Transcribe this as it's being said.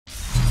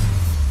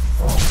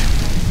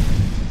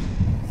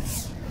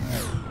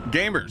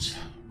Gamers,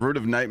 Root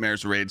of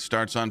Nightmares raid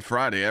starts on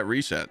Friday at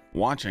reset.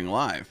 Watching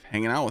live,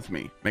 hanging out with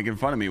me, making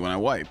fun of me when I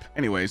wipe.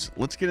 Anyways,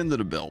 let's get into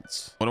the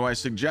builds. What do I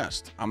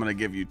suggest? I'm gonna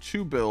give you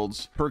 2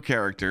 builds per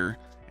character,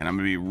 and I'm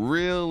gonna be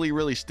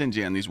really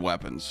stingy on these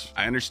weapons.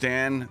 I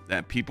understand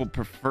that people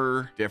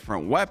prefer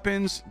different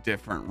weapons,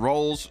 different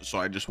roles, so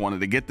I just wanted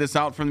to get this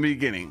out from the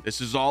beginning.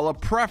 This is all a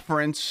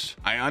preference.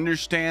 I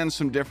understand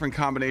some different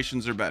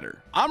combinations are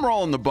better. I'm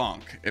rolling the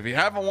bonk. If you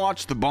haven't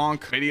watched the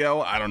bonk video,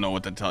 I don't know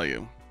what to tell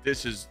you.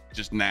 This is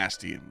just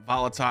nasty.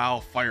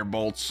 Volatile, fire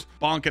bolts,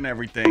 bonking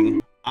everything.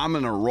 I'm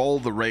gonna roll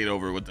the raid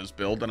over with this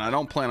build, and I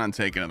don't plan on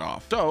taking it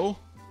off. So,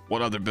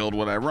 what other build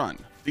would I run?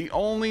 The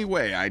only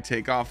way I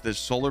take off this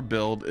solar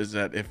build is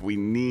that if we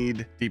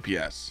need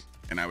DPS,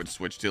 and I would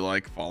switch to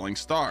like Falling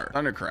Star,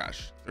 Thunder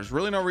Crash. There's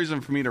really no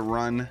reason for me to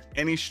run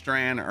any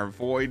Strand or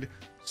Void,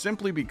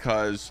 simply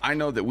because I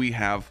know that we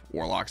have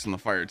Warlocks in the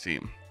fire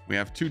team. We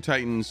have 2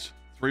 Titans,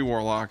 3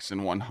 Warlocks,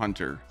 and 1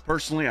 Hunter.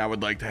 Personally, I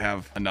would like to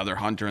have another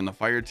Hunter in the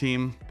fire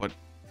team, but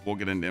we'll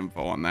get into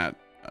info on that,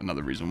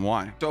 another reason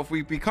why. So if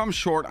we become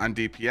short on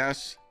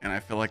DPS and I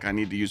feel like I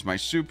need to use my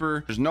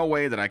super, there's no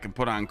way that I can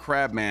put on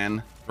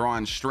Crabman, throw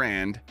on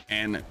Strand,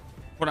 and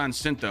put on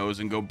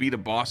Synthos and go beat a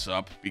boss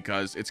up,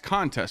 because it's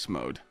contest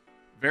mode.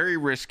 Very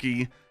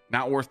risky,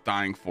 not worth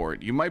dying for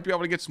it. You might be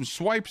able to get some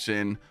swipes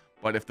in,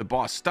 but if the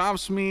boss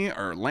stops me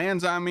or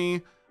lands on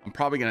me, I'm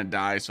probably gonna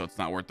die, so it's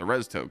not worth the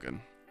res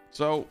token.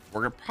 So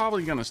we're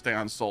probably gonna stay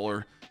on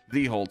solar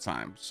the whole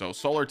time. So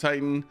solar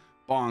Titan,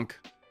 bonk.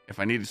 If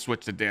I need to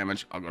switch to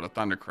damage, I'll go to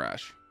Thunder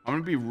Crash. I'm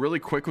gonna be really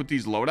quick with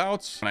these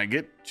loadouts. When I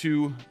get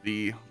to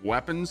the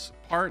weapons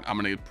part, I'm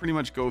gonna pretty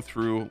much go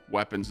through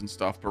weapons and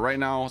stuff. But right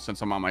now,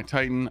 since I'm on my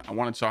Titan, I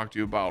want to talk to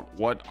you about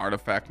what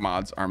artifact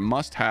mods are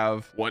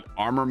must-have, what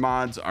armor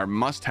mods are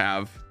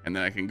must-have, and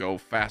then I can go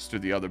fast through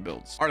the other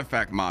builds.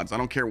 Artifact mods, I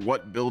don't care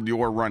what build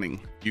you're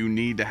running, you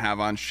need to have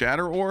on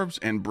Shatter Orbs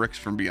and Bricks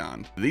from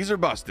Beyond. These are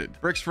busted.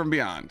 Bricks from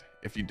Beyond.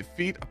 If you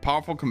defeat a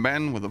powerful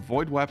combatant with a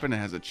void weapon, it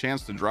has a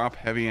chance to drop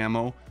heavy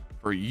ammo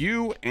for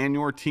you and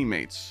your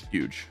teammates.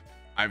 Huge.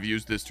 I've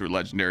used this through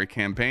Legendary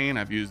Campaign.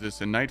 I've used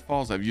this in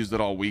Nightfalls. I've used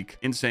it all week.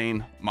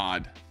 Insane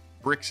mod.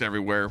 Bricks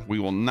everywhere. We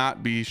will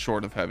not be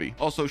short of heavy.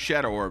 Also,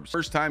 Shadow Orbs.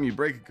 First time you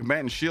break a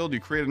combatant's shield, you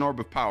create an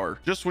orb of power.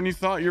 Just when you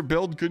thought your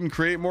build couldn't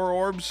create more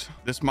orbs,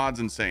 this mod's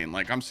insane.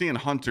 Like, I'm seeing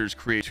hunters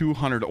create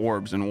 200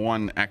 orbs in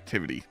one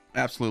activity.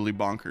 Absolutely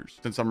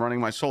bonkers. Since I'm running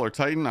my Solar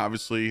Titan,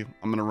 obviously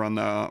I'm gonna run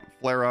the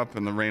Flare Up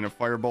and the Rain of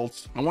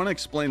Firebolts. I want to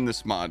explain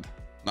this mod.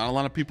 Not a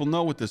lot of people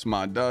know what this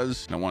mod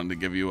does, and I wanted to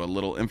give you a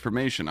little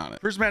information on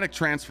it. Prismatic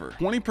Transfer,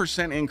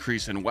 20%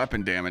 increase in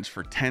weapon damage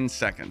for 10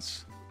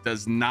 seconds.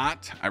 Does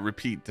not, I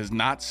repeat, does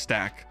not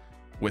stack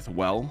with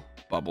Well,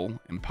 Bubble,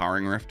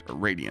 Empowering Rift, or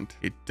Radiant.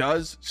 It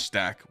does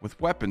stack with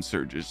weapon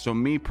surges. So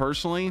me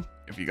personally,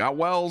 if you got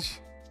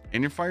Wells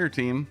in your fire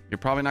team, you're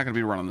probably not going to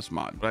be running this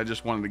mod, but I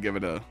just wanted to give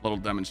it a little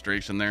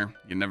demonstration there.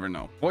 You never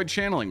know. Void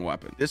Channeling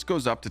Weapon. This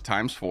goes up to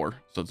 ×4,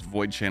 so it's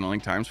Void Channeling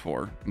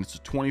 ×4, and it's a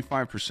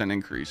 25%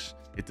 increase.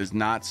 It does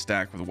not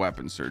stack with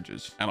weapon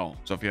surges at all.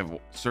 So if you have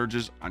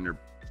surges on your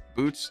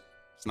boots,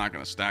 it's not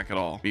going to stack at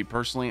all. Me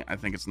personally, I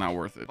think it's not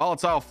worth it.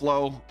 Volatile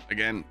Flow.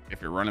 Again,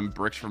 if you're running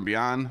Bricks from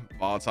Beyond,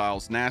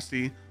 Volatile's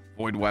nasty.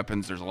 Void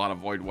weapons, there's a lot of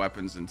void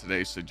weapons in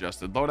today's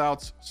suggested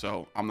loadouts,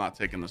 so I'm not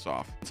taking this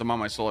off. Since I'm on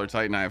my Solar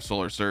Titan, I have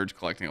Solar Surge.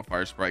 Collecting a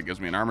Fire Sprite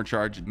gives me an armor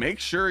charge. Make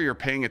sure you're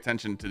paying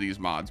attention to these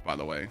mods, by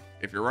the way.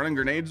 If you're running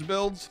grenades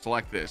builds,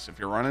 select this. If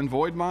you're running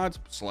void mods,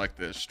 select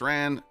this.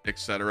 Strand,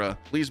 etc.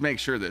 Please make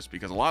sure this,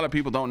 because a lot of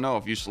people don't know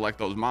if you select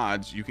those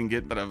mods, you can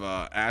get rid of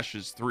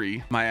Ashes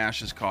 3. My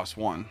Ashes cost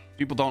 1.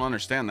 People don't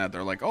understand that.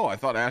 They're like, oh, I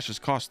thought Ashes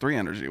cost 3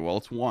 energy. Well,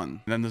 it's 1.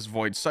 And then this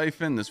Void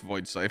Siphon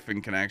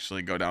can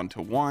actually go down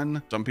to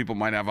 1. Some people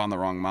might have on the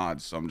wrong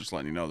mods, so I'm just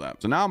letting you know that.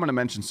 So now I'm going to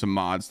mention some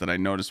mods that I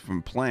noticed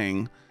from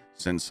playing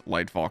since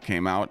Lightfall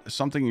came out,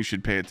 something you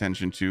should pay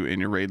attention to in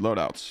your raid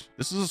loadouts.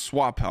 This is a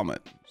swap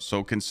helmet,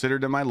 so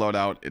considered in my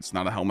loadout. It's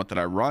not a helmet that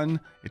I run,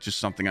 it's just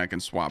something I can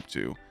swap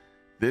to.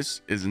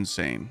 This is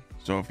insane.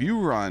 So if you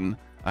run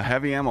a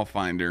heavy ammo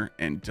finder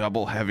and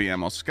double heavy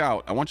ammo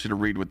scout, I want you to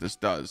read what this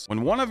does.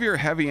 When one of your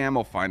heavy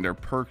ammo finder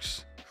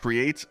perks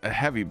creates a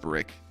heavy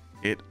brick,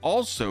 it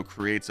also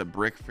creates a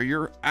brick for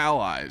your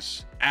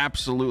allies.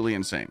 Absolutely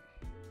insane.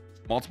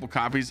 Multiple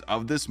copies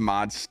of this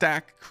mod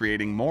stack,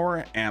 creating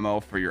more ammo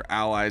for your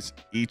allies,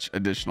 each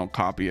additional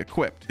copy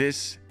equipped.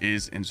 This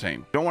is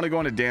insane. Don't want to go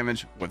into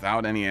damage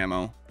without any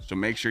ammo, so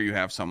make sure you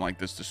have something like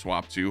this to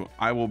swap to.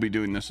 I will be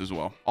doing this as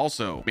well.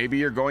 Also, maybe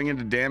you're going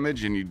into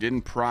damage and you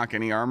didn't proc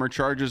any armor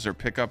charges or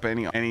pick up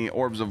any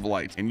orbs of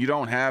light, and you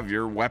don't have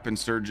your weapon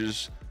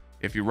surges.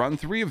 If you run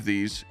 3 of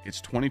these,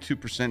 it's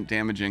 22%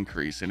 damage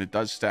increase, and it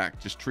does stack.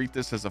 Just treat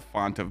this as a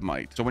font of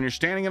might. So when you're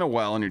standing in a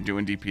well and you're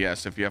doing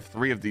DPS, if you have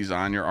 3 of these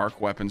on, your arc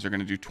weapons are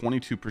going to do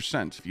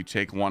 22%. If you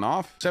take 1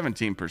 off,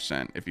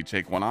 17%. If you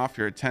take 1 off,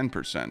 you're at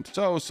 10%.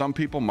 So some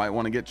people might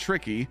want to get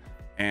tricky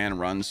and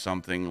run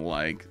something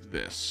like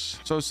this.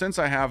 So since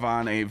I have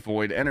on a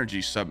void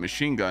energy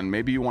submachine gun,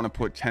 maybe you want to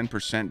put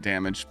 10%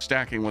 damage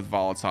stacking with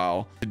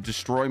volatile to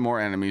destroy more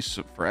enemies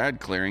for ad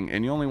clearing,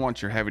 and you only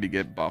want your heavy to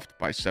get buffed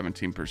by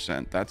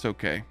 17%. That's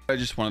okay. I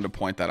just wanted to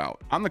point that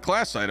out. On the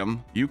class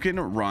item, you can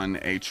run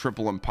a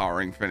triple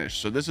empowering finish.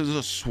 So this is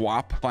a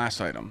swap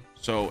class item.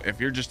 So if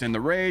you're just in the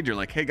raid, you're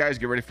like, hey guys,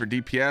 get ready for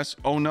DPS.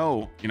 Oh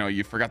no, you know,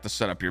 you forgot to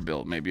set up your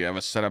build. Maybe you have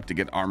a setup to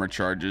get armor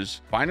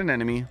charges. Find an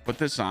enemy, put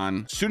this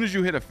on. As soon as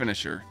you hit a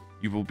finisher,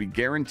 you will be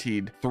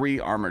guaranteed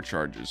 3 armor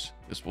charges.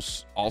 This will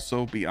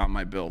also be on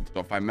my build. So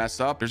if I mess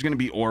up, there's going to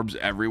be orbs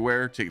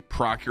everywhere to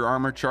proc your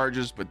armor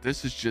charges, but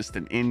this is just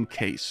an in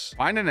case.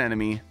 Find an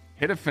enemy,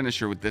 hit a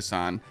finisher with this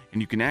on,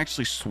 and you can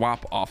actually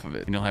swap off of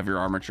it and you'll have your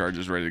armor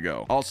charges ready to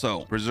go.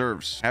 Also,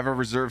 reserves. Have a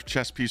reserve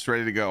chest piece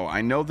ready to go.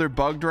 I know they're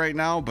bugged right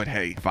now, but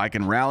hey, if I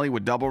can rally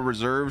with double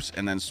reserves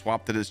and then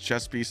swap to this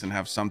chest piece and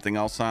have something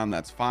else on,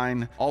 that's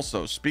fine.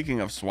 Also,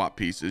 speaking of swap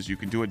pieces, you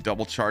can do a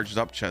double charged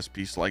up chest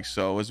piece like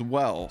so as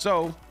well.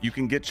 So you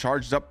can get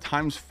charged up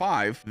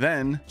 ×5,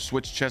 then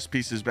switch chest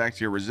pieces back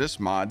to your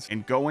resist mods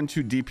and go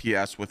into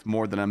DPS with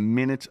more than a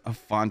minute of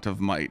Font of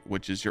Might,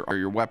 which is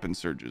your weapon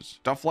surges.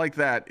 Stuff like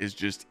that is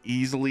just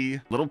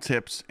easily little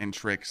tips and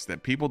tricks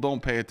that people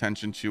don't pay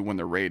attention to when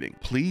they're raiding.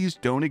 Please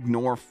don't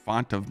ignore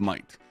Font of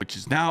Might, which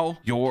is now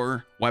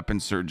your weapon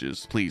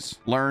surges. Please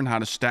learn how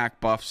to stack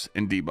buffs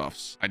and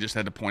debuffs. I just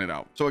had to point it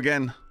out. So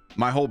again,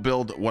 my whole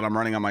build, what I'm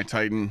running on my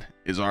Titan,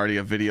 is already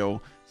a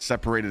video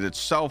separated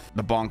itself.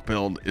 The bonk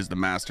build is the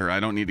master.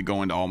 I don't need to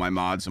go into all my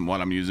mods and what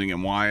I'm using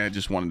and why. I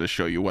just wanted to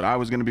show you what I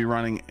was going to be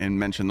running and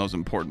mention those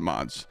important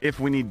mods.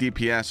 If we need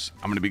DPS,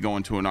 I'm going to be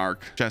going to an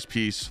arc, chest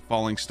piece,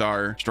 falling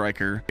star,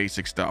 striker,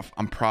 basic stuff.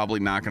 I'm probably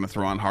not going to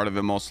throw on Heart of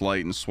Inmost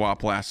Light and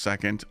swap last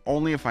second,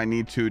 only if I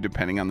need to,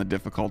 depending on the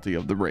difficulty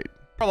of the raid.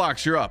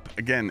 Warlocks, you're up.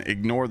 Again,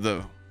 ignore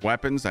the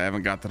weapons. I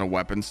haven't got to the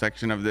weapons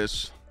section of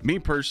this. Me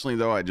personally,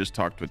 though, I just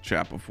talked with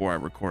chat before I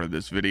recorded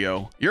this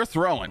video. You're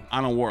throwing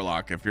on a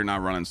Warlock if you're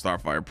not running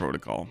Starfire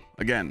Protocol.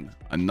 Again,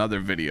 another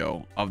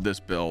video of this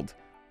build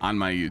on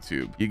my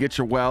YouTube. You get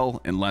your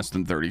well in less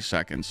than 30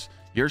 seconds.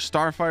 Your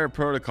Starfire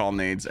Protocol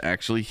nades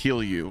actually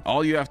heal you.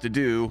 All you have to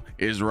do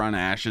is run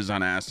ashes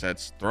on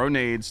assets, throw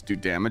nades, do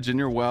damage in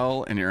your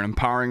well and your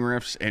empowering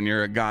rifts, and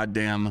you're a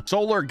goddamn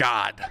solar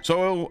god.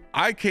 So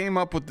I came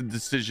up with the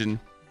decision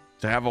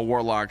to have a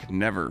Warlock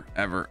never,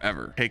 ever,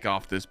 ever take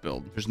off this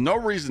build. There's no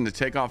reason to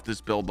take off this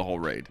build the whole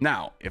raid.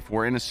 Now, if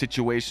we're in a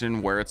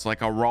situation where it's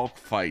like a Ralk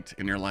fight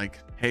and you're like,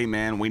 hey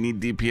man, we need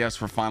DPS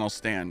for final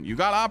stand, you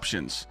got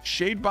options.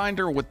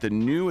 Shadebinder with the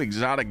new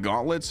exotic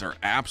gauntlets are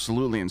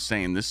absolutely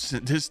insane. This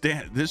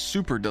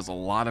super does a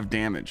lot of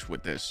damage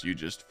with this. You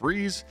just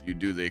freeze, you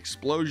do the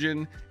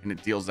explosion, and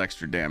it deals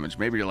extra damage.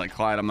 Maybe you're like,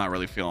 Clyde, I'm not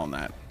really feeling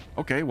that.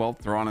 Okay, well,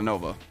 throw on a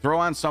Nova. Throw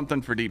on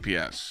something for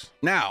DPS.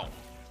 Now,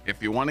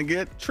 if you want to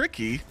get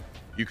tricky,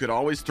 you could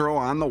always throw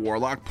on the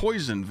Warlock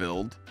Poison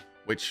build,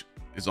 which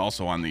is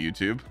also on the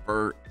YouTube,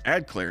 for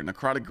ad clear,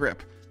 necrotic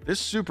grip.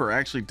 This super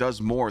actually does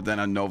more than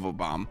a Nova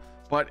Bomb,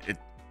 but it,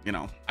 you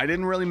know, I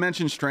didn't really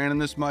mention Strand in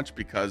this much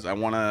because I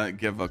want to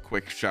give a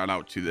quick shout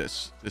out to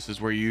this. This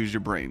is where you use your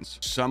brains.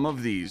 Some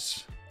of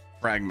these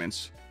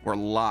fragments were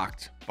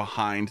locked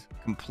behind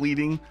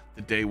completing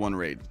the day 1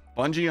 raid.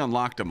 Bungie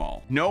unlocked them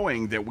all,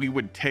 knowing that we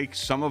would take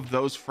some of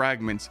those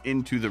fragments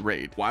into the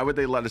raid. Why would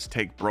they let us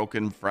take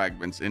broken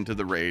fragments into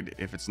the raid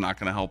if it's not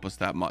going to help us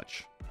that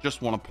much?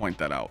 Just want to point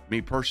that out. Me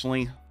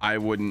personally, I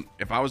wouldn't.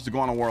 If I was to go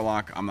on a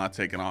Warlock, I'm not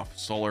taking off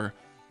solar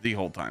the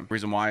whole time.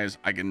 Reason why is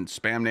I can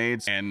spam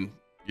nades, and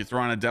you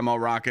throw on a demo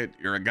rocket,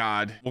 you're a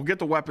god. We'll get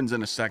the weapons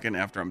in a second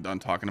after I'm done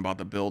talking about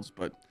the builds,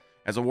 but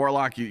as a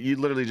Warlock, you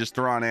literally just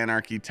throw on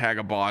Anarchy, tag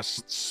a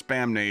boss,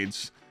 spam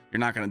nades. You're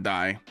not going to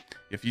die.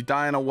 If you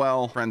die in a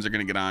well, friends are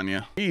going to get on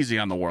you. Easy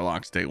on the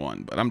Warlocks day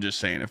 1, but I'm just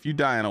saying, if you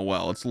die in a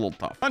well, it's a little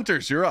tough.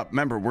 Hunters, you're up.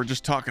 Remember, we're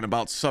just talking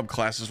about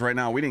subclasses right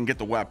now. We didn't get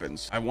the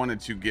weapons. I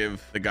wanted to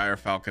give the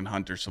Gsxrclyde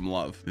Hunter some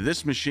love.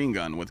 This machine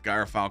gun with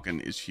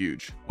Gsxrclyde is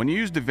huge. When you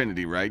use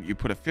Divinity, right, you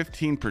put a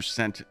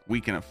 15%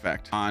 weaken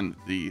effect on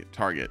the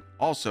target.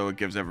 Also, it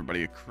gives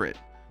everybody a crit.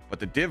 But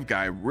the div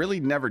guy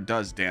really never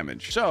does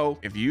damage. So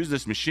if you use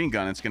this machine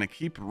gun, it's going to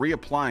keep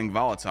reapplying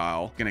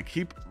volatile, going to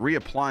keep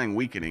reapplying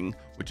weakening,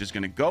 which is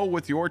going to go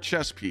with your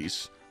chest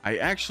piece. I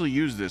actually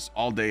used this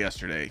all day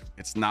yesterday.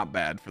 It's not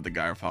bad for the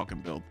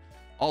Gsxrclyde build.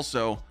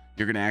 Also,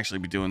 you're going to actually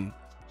be doing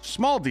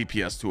small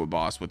DPS to a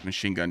boss with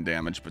machine gun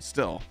damage, but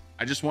still,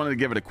 I just wanted to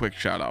give it a quick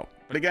shout out.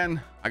 But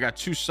again, I got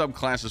 2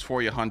 subclasses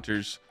for you,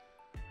 Hunters.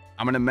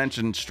 I'm going to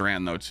mention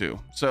Strand though too.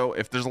 So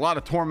if there's a lot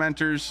of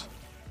Tormentors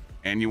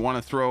and you want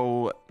to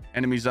throw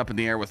enemies up in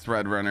the air with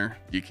Threadrunner,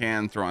 you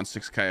can throw on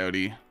 6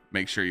 Coyote.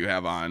 Make sure you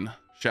have on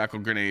Shackle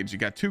Grenades. You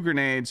got 2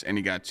 grenades and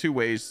you got 2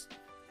 ways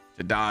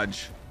to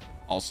dodge.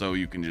 Also,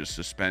 you can just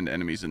suspend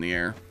enemies in the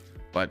air.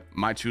 But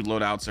my 2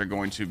 loadouts are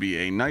going to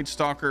be a Night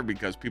Stalker,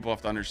 because people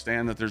have to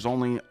understand that there's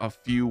only a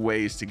few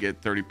ways to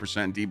get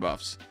 30%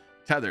 debuffs.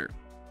 Tether.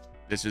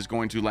 This is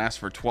going to last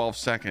for 12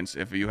 seconds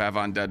if you have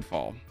on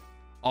Deadfall.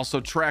 Also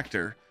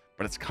Tractor.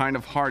 but it's kind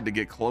of hard to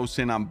get close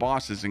in on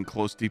bosses in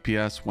close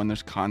DPS when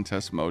there's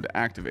contest mode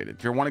activated.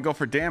 If you want to go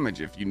for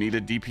damage, if you need a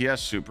DPS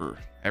super,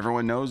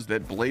 everyone knows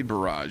that Blade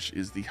Barrage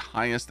is the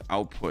highest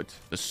output,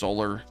 the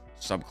solar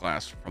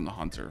subclass from the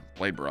Hunter.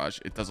 Blade Barrage,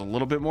 it does a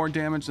little bit more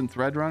damage than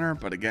Thread Runner,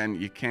 but again,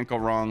 you can't go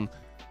wrong.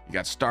 You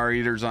got Star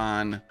Eaters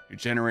on, you're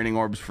generating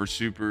orbs for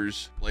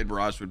supers. Blade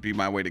Barrage would be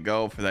my way to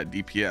go for that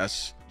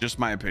DPS. Just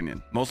my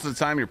opinion. Most of the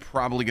time, you're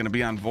probably going to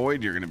be on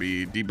Void. You're going to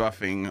be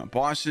debuffing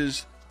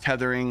bosses,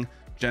 tethering,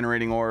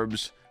 generating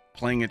orbs,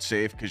 playing it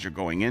safe because you're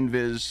going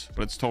invis,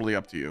 but it's totally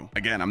up to you.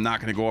 Again, I'm not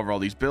going to go over all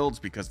these builds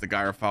because the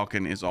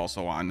Gsxrclyde is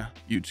also on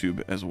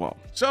YouTube as well.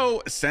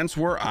 So since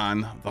we're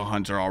on the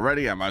Hunter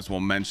already, I might as well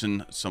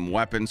mention some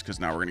weapons because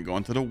now we're going to go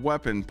into the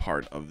weapon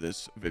part of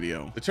this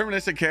video.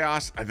 Deterministic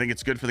Chaos, I think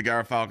it's good for the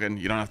Gsxrclyde.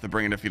 You don't have to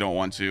bring it if you don't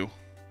want to.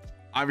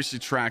 Obviously,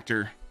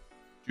 Tractor.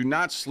 Do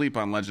not sleep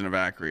on Legend of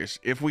Acreus.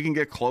 If we can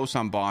get close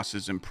on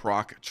bosses and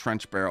proc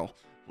Trench Barrel,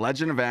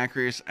 Legend of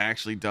Acreus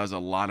actually does a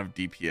lot of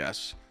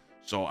DPS.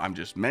 So I'm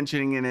just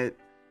mentioning it.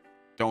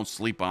 Don't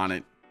sleep on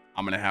it.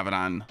 I'm going to have it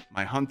on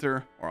my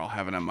Hunter, or I'll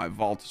have it on my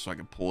Vault so I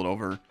can pull it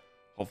over.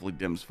 Hopefully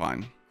Dim's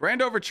fine.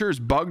 Grand Overture is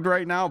bugged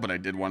right now, but I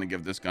did want to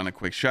give this gun a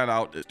quick shout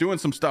out. It's doing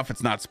some stuff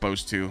it's not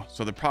supposed to,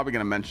 so they're probably going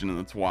to mention in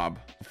the TWAB.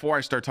 Before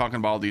I start talking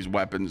about all these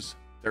weapons,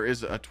 there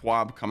is a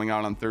TWAB coming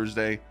out on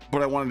Thursday,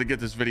 but I wanted to get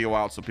this video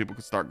out so people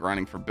could start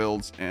grinding for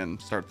builds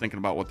and start thinking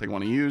about what they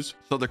want to use.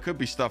 So there could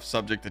be stuff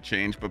subject to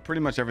change, but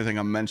pretty much everything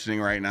I'm mentioning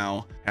right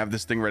now, have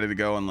this thing ready to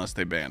go unless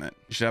they ban it.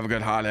 You should have a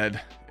good hothead.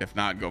 If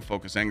not, go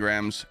focus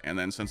engrams. And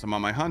then since I'm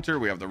on my Hunter,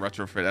 we have the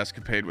Retrofit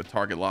Escapade with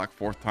target lock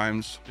 4th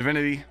times.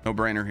 Divinity, no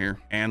brainer here.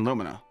 And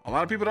Lumina. A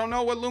lot of people don't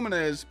know what Lumina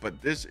is,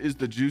 but this is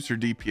the juicer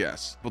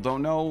DPS. People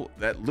don't know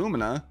that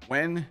Lumina,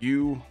 when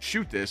you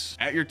shoot this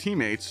at your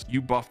teammates,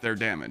 you buff their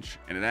damage.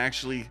 And it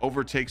actually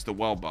overtakes the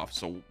well buff.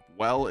 So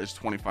well is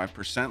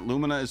 25%,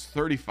 Lumina is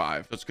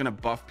 35, so it's going to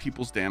buff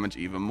people's damage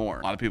even more.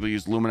 A lot of people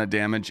use Lumina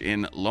damage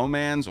in low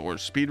mans or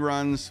speed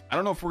runs. I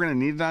don't know if we're going to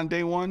need it on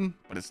day one,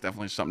 but it's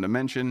definitely something to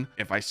mention.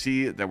 If I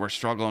see that we're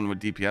struggling with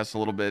DPS a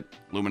little bit,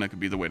 Lumina could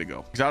be the way to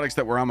go. Exotics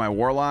that were on my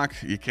Warlock,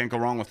 you can't go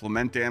wrong with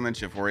Lament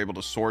damage if we're able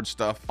to sword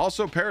stuff.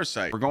 Also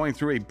Parasite, we're going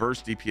through a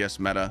burst DPS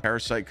meta.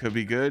 Parasite could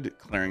be good,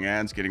 clearing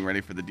ads, getting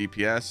ready for the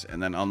DPS,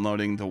 and then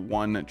unloading the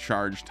 1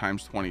 charge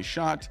times 20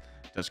 shot.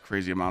 Does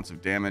crazy amounts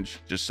of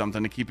damage. Just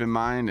something to keep in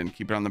mind and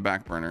keep it on the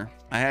back burner.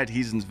 I had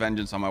Heathen's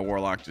Vengeance on my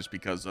Warlock just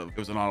because of it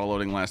was an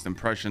auto-loading last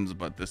impressions,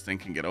 but this thing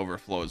can get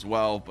overflow as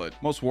well. But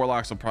most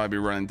Warlocks will probably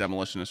be running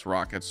Demolitionist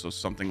Rockets, so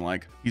something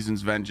like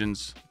Heathen's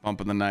Vengeance,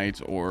 Bump in the Night,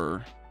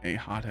 or a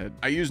Hothead.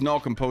 I use Null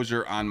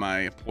Composure on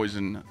my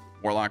Poison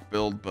Warlock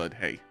build, but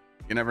hey,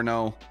 you never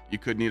know. You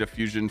could need a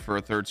fusion for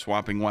a 3rd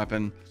swapping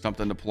weapon,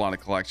 something to pull out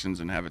of collections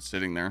and have it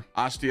sitting there.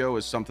 Osteo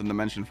is something to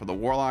mention for the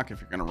Warlock if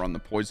you're going to run the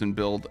poison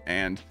build,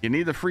 and you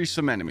need to freeze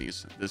some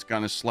enemies. This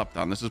gun is slept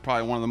on. This is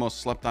probably one of the most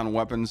slept on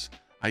weapons.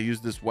 I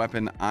use this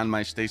weapon on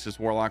my Stasis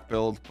Warlock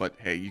build, but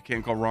hey, you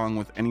can't go wrong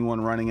with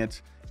anyone running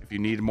it. If you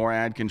need more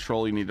ad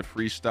control, you need to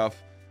freeze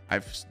stuff.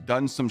 I've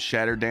done some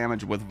shatter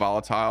damage with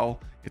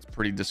Volatile. It's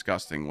pretty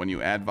disgusting when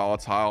you add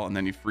Volatile and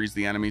then you freeze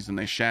the enemies and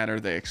they shatter,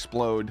 they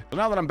explode. So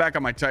now that I'm back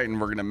on my Titan,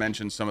 we're going to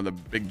mention some of the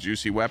big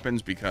juicy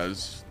weapons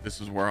because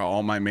this is where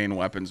all my main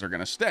weapons are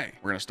going to stay.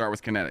 We're going to start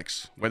with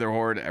kinetics.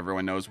 Witherhoard,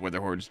 everyone knows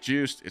Witherhoard's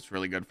juiced. It's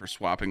really good for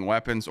swapping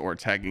weapons or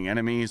tagging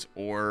enemies,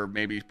 or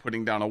maybe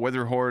putting down a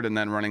Witherhoard and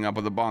then running up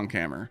with a Bonk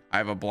Hammer. I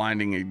have a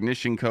blinding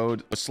ignition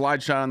code. A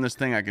slide shot on this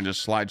thing, I can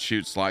just slide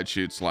shoot, slide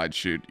shoot, slide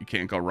shoot. You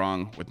can't go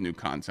wrong with new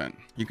content.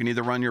 You can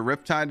either run your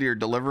Riptide or your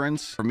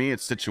Deliverance. For me,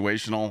 it's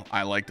situational.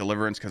 I like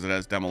Deliverance because it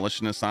has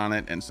Demolitionist on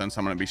it, and since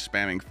I'm going to be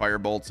spamming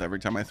Firebolts every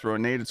time I throw a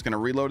nade, it's going to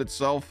reload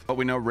itself. But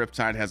we know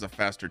Riptide has a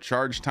faster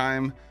charge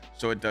time,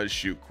 so it does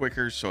shoot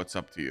quicker, so it's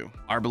up to you.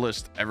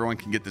 Arbalist, everyone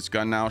can get this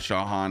gun now.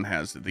 Shahan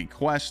has the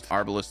quest.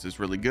 Arbalist is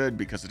really good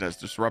because it has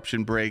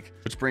Disruption Break,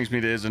 which brings me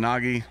to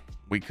Izanagi.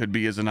 We could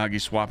be Izanagi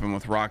swapping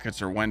with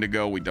rockets or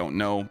Wendigo. We don't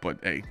know, but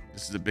hey,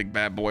 this is a big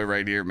bad boy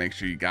right here. Make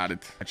sure you got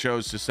it. I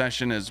chose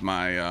Secession as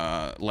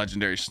my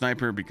legendary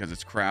sniper because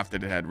it's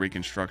crafted. It had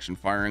Reconstruction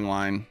firing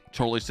line.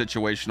 Totally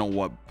situational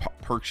what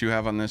perks you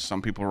have on this.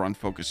 Some people run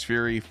Focus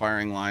Fury,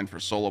 firing line for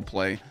solo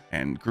play,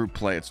 and group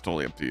play. It's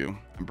totally up to you.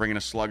 I'm bringing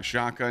a slug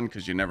shotgun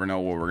because you never know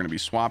what we're going to be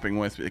swapping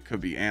with. It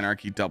could be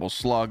Anarchy, double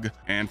slug.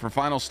 And for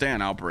final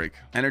stand, Outbreak.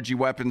 Energy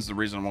weapons, the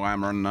reason why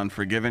I'm running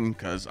Unforgiven,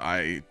 because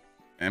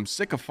I'm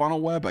sick of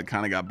Funnel Web. I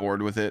kind of got bored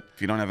with it.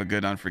 If you don't have a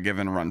good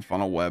Unforgiven, run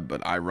Funnel Web,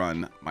 but I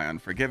run my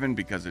Unforgiven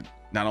because it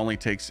not only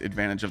takes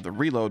advantage of the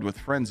reload with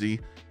Frenzy,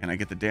 and I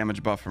get the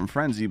damage buff from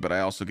Frenzy, but I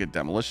also get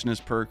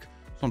Demolitionist perk.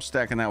 So I'm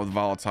stacking that with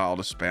Volatile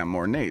to spam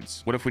more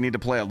nades. What if we need to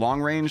play a long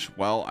range?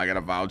 Well, I got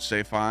a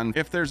Vouchsafe on.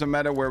 If there's a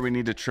meta where we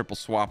need to triple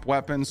swap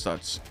weapons,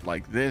 such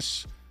like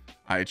this,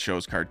 I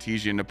chose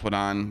Cartesian to put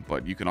on,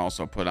 but you can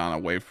also put on a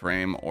wave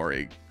frame or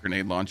a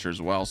grenade launcher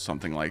as well,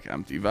 something like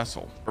Empty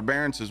Vessel.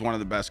 Forbearance is one of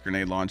the best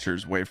grenade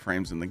launchers, wave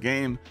frames in the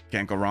game.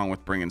 Can't go wrong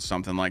with bringing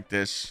something like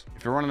this.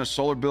 If you're running a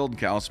solar build,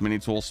 Gallus Mini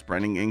Tool,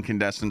 spreading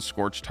incandescent,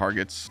 scorch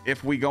targets.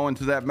 If we go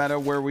into that meta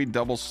where we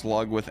double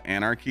slug with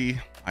Anarchy,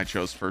 I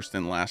chose first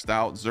in, last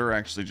out. Xur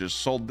actually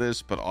just sold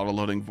this, but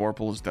auto-loading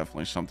Vorpal is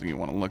definitely something you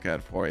want to look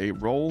at for a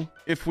roll.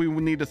 If we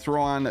need to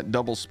throw on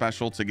double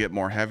special to get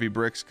more heavy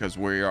bricks, because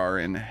we are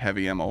in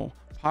heavy ammo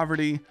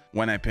poverty,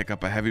 when I pick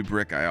up a heavy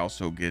brick, I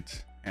also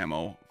get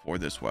ammo for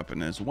this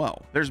weapon as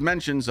well. There's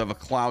mentions of a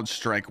Cloud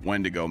Strike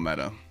Wendigo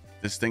meta.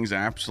 This thing's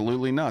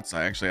absolutely nuts.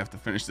 I actually have to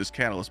finish this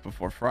catalyst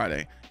before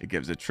Friday. It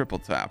gives it triple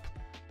tap,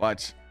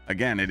 but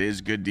again, it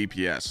is good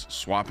DPS.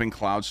 Swapping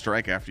Cloud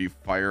Strike after you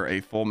fire a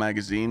full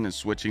magazine and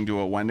switching to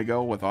a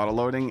Wendigo with auto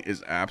loading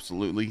is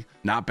absolutely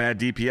not bad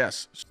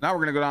DPS. So now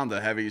we're gonna go down to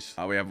the heavies.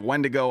 We have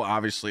Wendigo.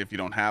 Obviously, if you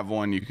don't have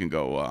one, you can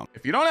go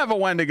if you don't have a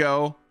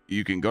Wendigo,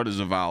 you can go to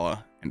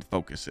Zavala and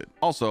focus it.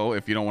 Also,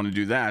 if you don't want to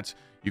do that,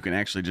 you can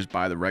actually just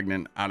buy the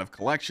Regnant out of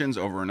collections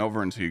over and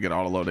over until you get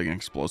auto loading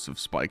explosive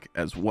spike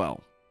as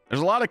well.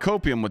 There's a lot of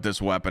copium with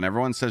this weapon.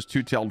 Everyone says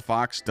Two-Tailed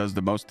Fox does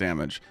the most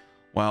damage.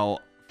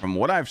 Well, from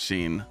what I've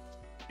seen,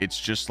 it's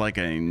just like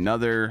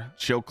another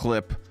chill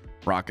clip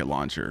rocket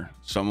launcher.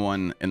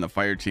 Someone in the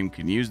fire team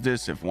can use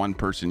this. If one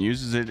person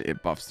uses it,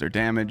 it buffs their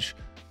damage.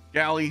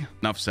 Galley,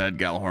 enough said.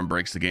 Gallahorn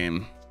breaks the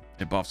game.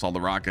 It buffs all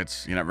the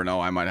rockets. You never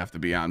know, I might have to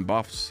be on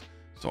buffs,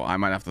 so I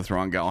might have to throw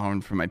on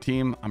Gallahorn for my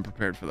team. I'm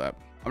prepared for that.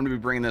 I'm going to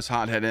be bringing this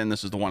hothead in.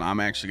 This is the one I'm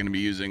actually going to be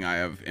using. I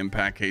have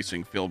impact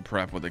casing, field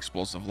prep with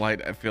explosive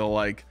light. I feel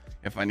like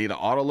if I need an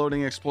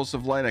auto-loading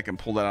explosive light, I can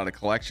pull that out of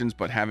collections,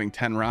 but having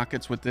 10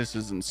 rockets with this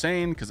is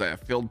insane because I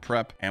have field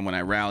prep, and when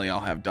I rally, I'll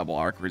have double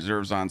arc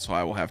reserves on, so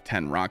I will have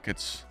 10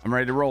 rockets. I'm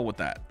ready to roll with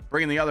that.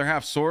 Bringing the other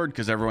half sword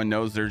because everyone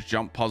knows there's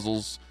jump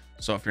puzzles,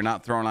 so if you're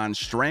not throwing on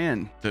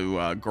Strand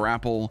to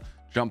grapple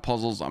jump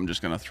puzzles, I'm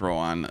just going to throw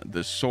on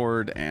this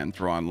sword and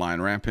throw on line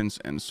rampants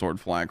and sword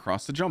fly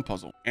across the jump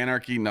puzzle.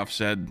 Anarchy, enough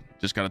said.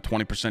 Just got a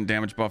 20%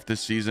 damage buff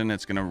this season.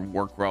 It's going to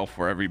work well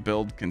for every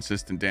build.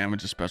 Consistent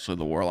damage, especially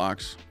the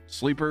warlocks.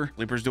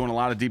 Sleeper's doing a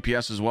lot of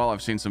DPS as well.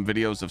 I've seen some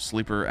videos of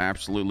Sleeper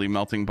absolutely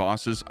melting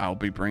bosses. I'll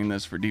be bringing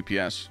this for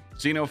DPS.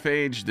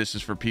 Xenophage, this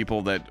is for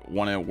people that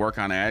want to work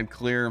on ad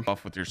clear,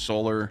 buff with your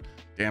solar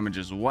damage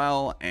as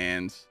well.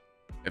 And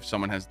if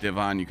someone has div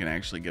on, you can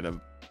actually get a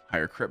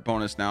higher crit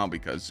bonus now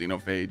because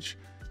Xenophage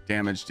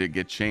damage did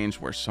get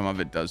changed where some of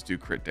it does do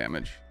crit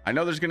damage. I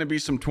know there's going to be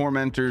some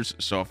tormentors,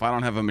 so if I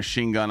don't have a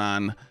machine gun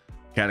on,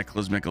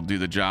 Cataclysmic will do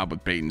the job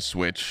with bait and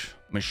switch.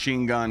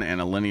 Machine gun and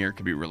a linear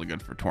could be really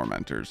good for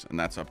tormentors, and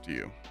that's up to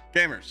you.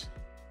 Gamers,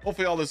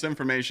 hopefully all this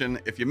information,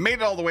 if you made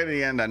it all the way to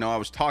the end, I know I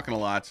was talking a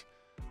lot.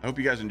 I hope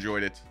you guys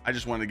enjoyed it. I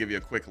just wanted to give you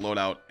a quick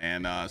loadout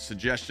and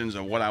suggestions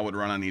of what I would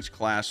run on each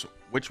class,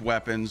 which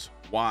weapons,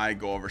 why,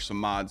 go over some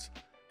mods.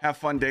 Have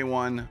fun day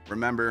one.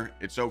 Remember,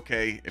 it's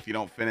okay if you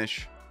don't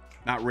finish.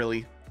 Not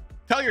really.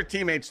 Tell your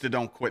teammates to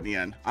don't quit in the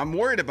end. I'm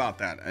worried about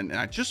that, and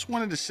I just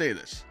wanted to say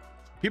this.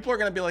 People are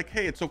going to be like,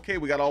 hey, it's okay,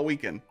 we got all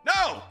weekend.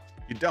 No,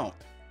 you don't.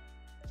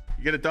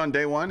 You get it done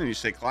day one and you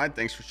say, Clyde,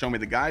 thanks for showing me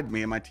the guide.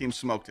 Me and my team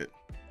smoked it.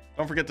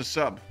 Don't forget to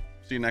sub.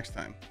 See you next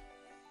time.